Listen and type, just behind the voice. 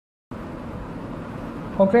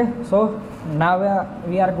Okay, so now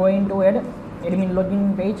we are going to add admin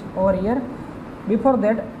login page over here. Before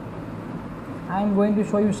that, I am going to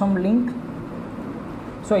show you some link.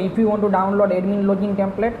 So if you want to download admin login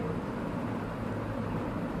template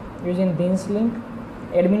using this link,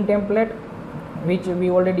 admin template which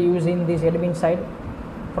we already use in this admin site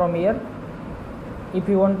from here. If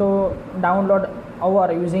you want to download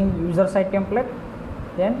our using user site template,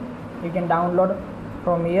 then you can download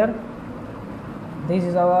from here. This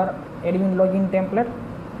is our admin login template.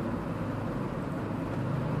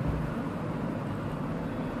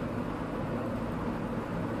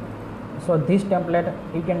 So this template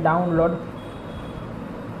you can download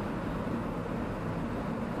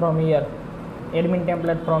from here, admin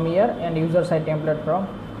template from here and user site template from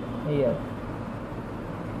here.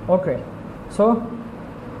 Okay, so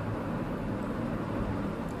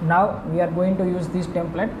now we are going to use this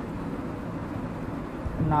template.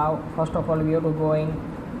 Now first of all we have to go in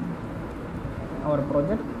our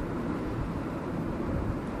project,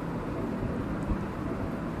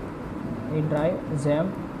 E drive,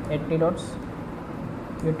 XAMPP, 80 dots,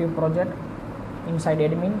 YouTube project, inside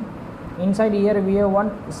admin. Inside here we have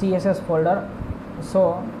one CSS folder,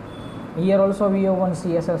 so here also we have one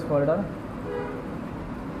CSS folder.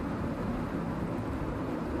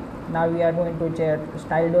 Now we are going to check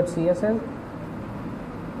style.css,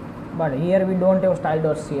 but here we don't have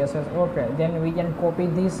style.css. Okay, then we can copy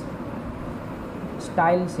this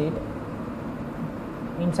style sheet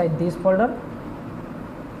inside this folder,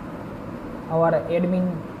 our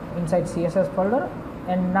admin inside CSS folder,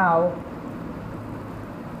 and now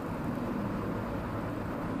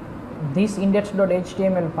this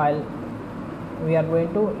index.html file we are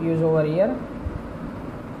going to use over here.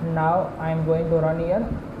 Now I am going to run here,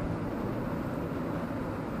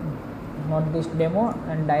 not this demo,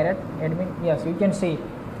 and direct admin. Yes, you can see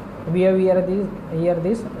we have here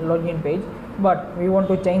this login page, but we want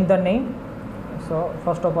to change the name. So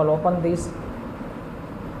first of all, open this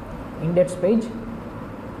index page,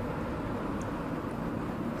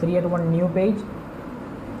 create one new page,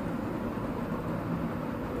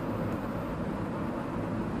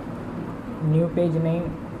 name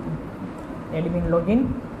admin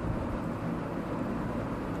login,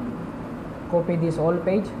 copy this all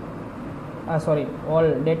page,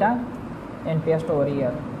 all data, and paste over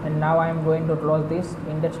here. And now I am going to close this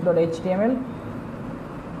index.html.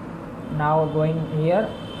 Now going here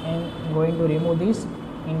and going to remove this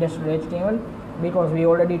index.html because we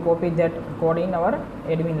already copied that code in our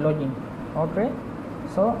admin login. Okay,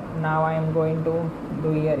 so now I am going to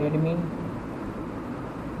do here admin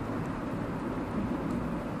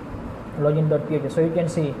login.php. So you can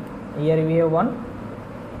see here we have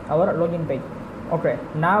our login page. Okay,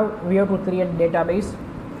 now we have to create database.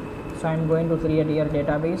 So I am going to create here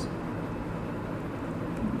database.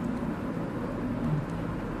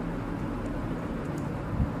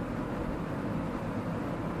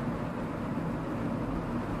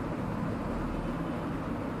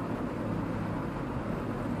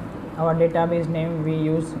 Our database name we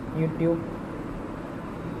use YouTube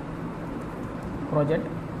project.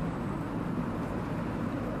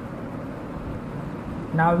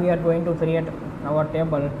 Now we are going to create our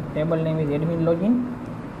table. Table name is admin login.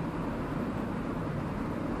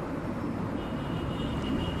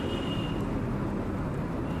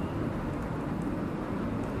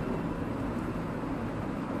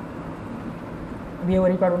 We have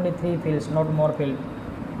required only 3 fields, not more fields,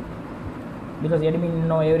 because admin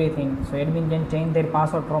know everything. So admin can change their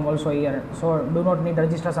password from also here. So do not need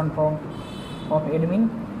registration form of admin.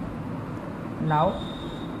 Now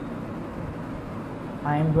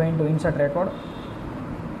I am going to insert record.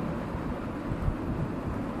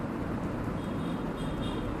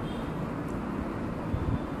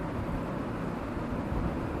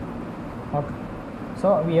 Okay,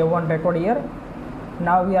 so we have one record here.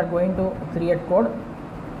 Now we are going to create code.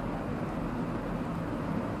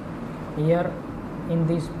 Here in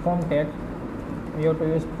this form tag we have to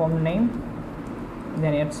use form name,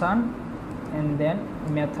 then @, and then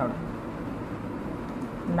method.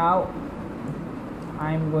 Now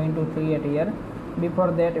I am going to create here. Before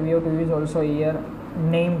that we have to use also here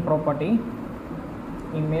name property,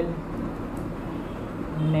 email,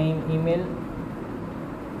 name email,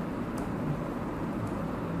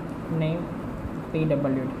 name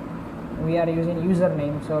pwd. We are using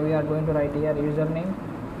username, so we are going to write here username,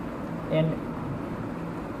 and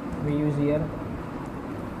we use here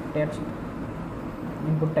text,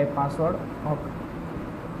 input type password. Okay,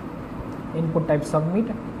 input type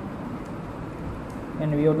submit,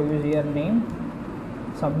 and we have to use here name,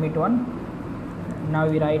 submit one. Now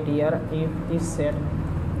we write here if is set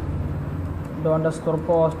do underscore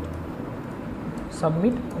post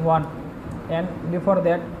submit 1, and before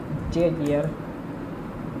that check here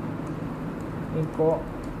echo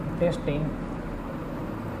testing.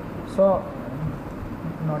 So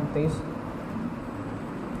not this.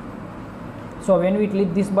 So when we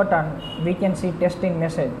click this button, we can see testing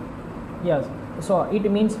message. Yes, so it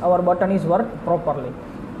means our button is worked properly.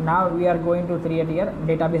 Now we are going to create here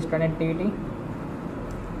database connectivity.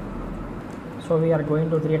 So we are going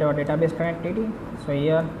to create our database connectivity. So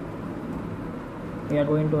here we are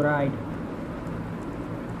going to write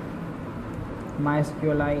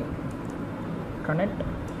mysqli connect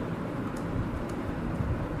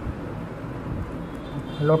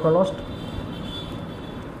localhost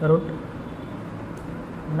root.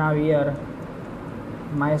 Now here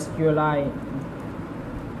mysqli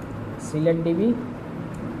select db.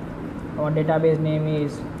 Our database name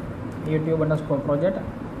is youtube underscore project.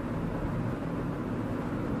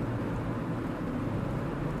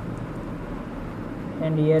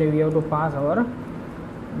 And here we have to pass our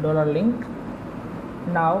 $link.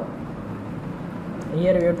 Now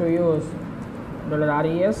here we have to use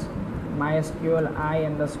 $res mysqli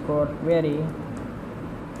underscore query,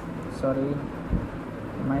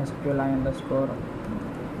 mysqli underscore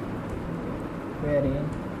query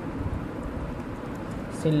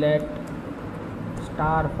select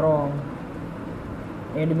star from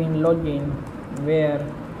admin login, where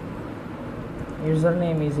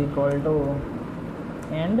username is equal to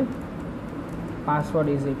and password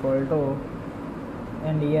is equal to,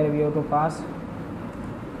 and here we have to pass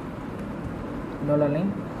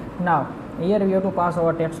 $link. Now here we have to pass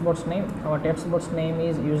our text box name. Our text box name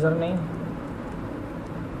is username,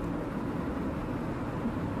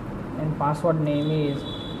 and password name is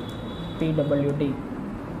pwd.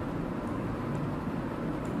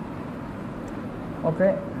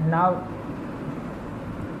 Okay, now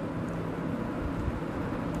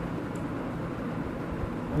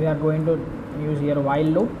we are going to use here while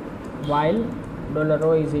loop. While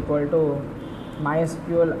 $o is equal to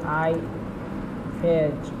mysqli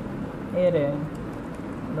fetch array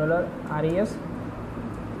 $res,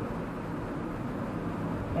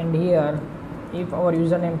 and here if our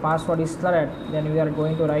username password is correct, then we are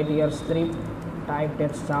going to write here script type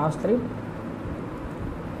text javascript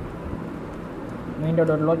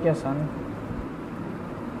window.location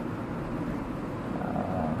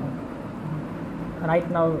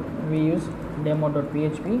right now we use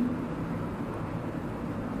demo.php,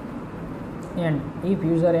 and if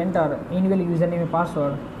user enter invalid username and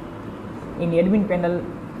password in admin panel,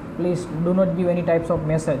 please do not give any types of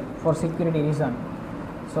message for security reason.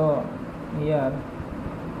 So here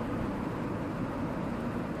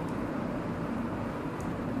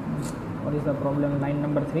what is the problem? Line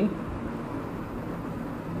number 3.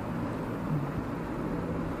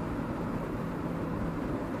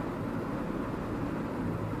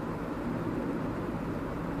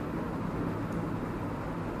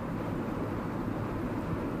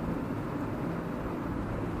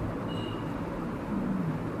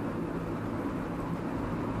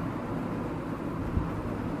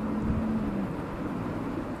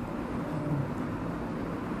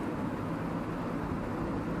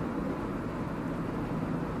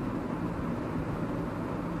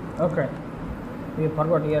 Okay, we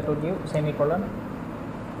forgot here to give semicolon.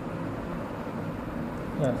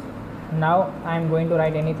 Yes, now I am going to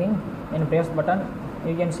write anything and press button.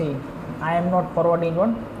 You can see I am not forwarding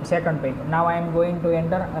on second page. Now I am going to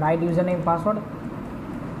enter right username password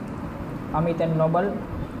Amit and Noble,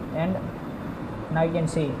 and now you can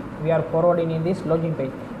see we are forwarding in this login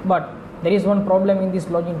page. But there is one problem in this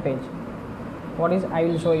login page. What is? I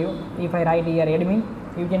will show you. If I write here admin,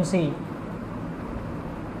 you can see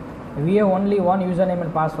we have only one username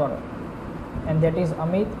and password, and that is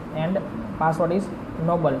Amit, and password is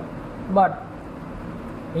Noble. But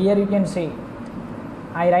here you can see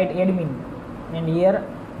I write admin and here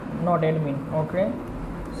not admin. Okay,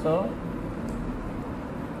 so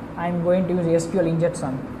I am going to use SQL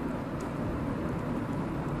injection.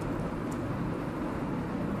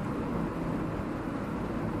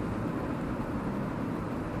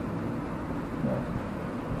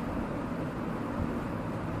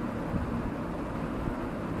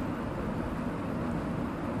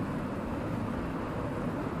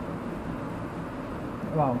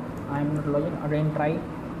 Wow, I am not login. Again try,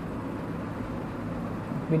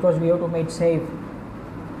 because we have to make safe.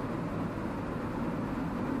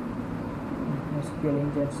 SQL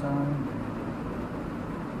injection.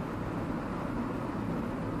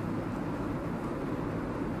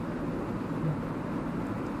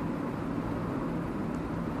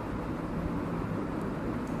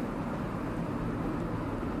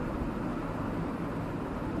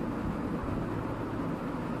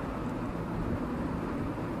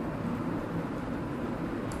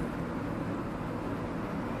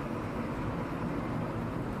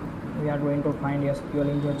 are going to find SQL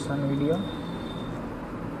injection video.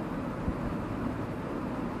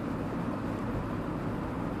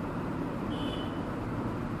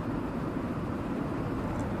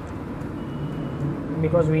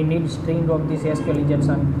 Because we need string of this SQL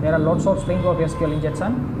injection. There are lots of string of SQL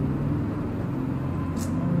injection.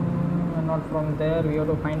 Not from there, we have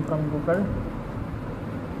to find from Google.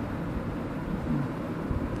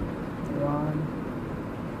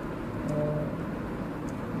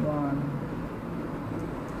 One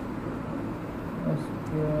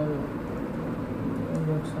SQL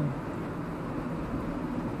injection.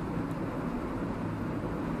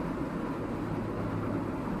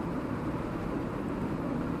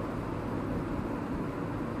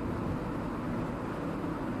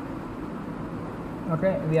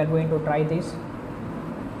 Okay, we are going to try this.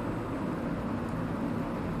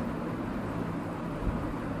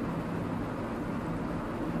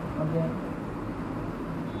 Okay.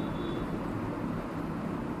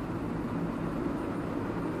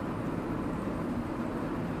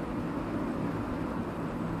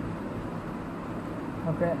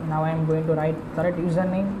 Okay, now I am going to write correct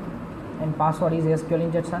username and password is SQL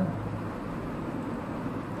injection.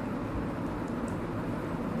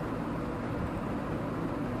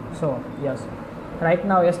 So yes, right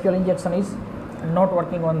now SQL injection is not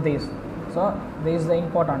working on this, so this is the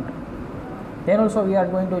important. Then also we are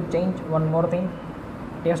going to change one more thing,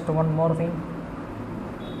 test one more thing,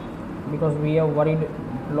 because we have worried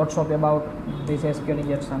lots of about this SQL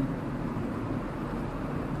injection.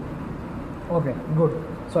 Okay, good.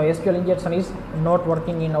 So SQL injection is not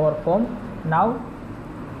working in our form. Now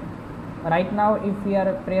right now if we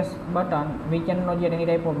are press button, we cannot get any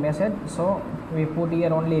type of message, so we put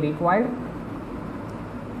here only required.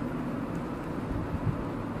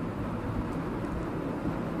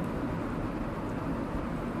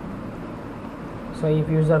 So if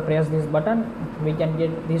user press this button, we can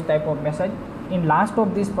get this type of message. In last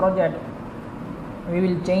of this project, we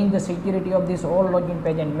will change the security of this whole login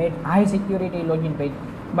page and make high security login page,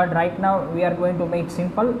 but right now we are going to make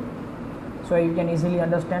simple, so you can easily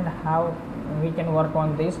understand how we can work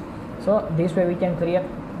on this. So this way we can create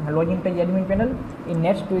a login page admin panel. In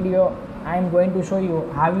next video I am going to show you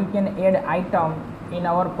how you can add item in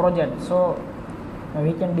our project, so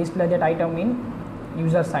we can display that item in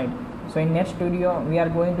user side. So in next video we are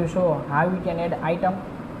going to show how we can add item,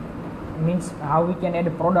 means how we can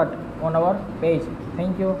add product on our page.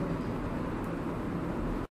 Thank you.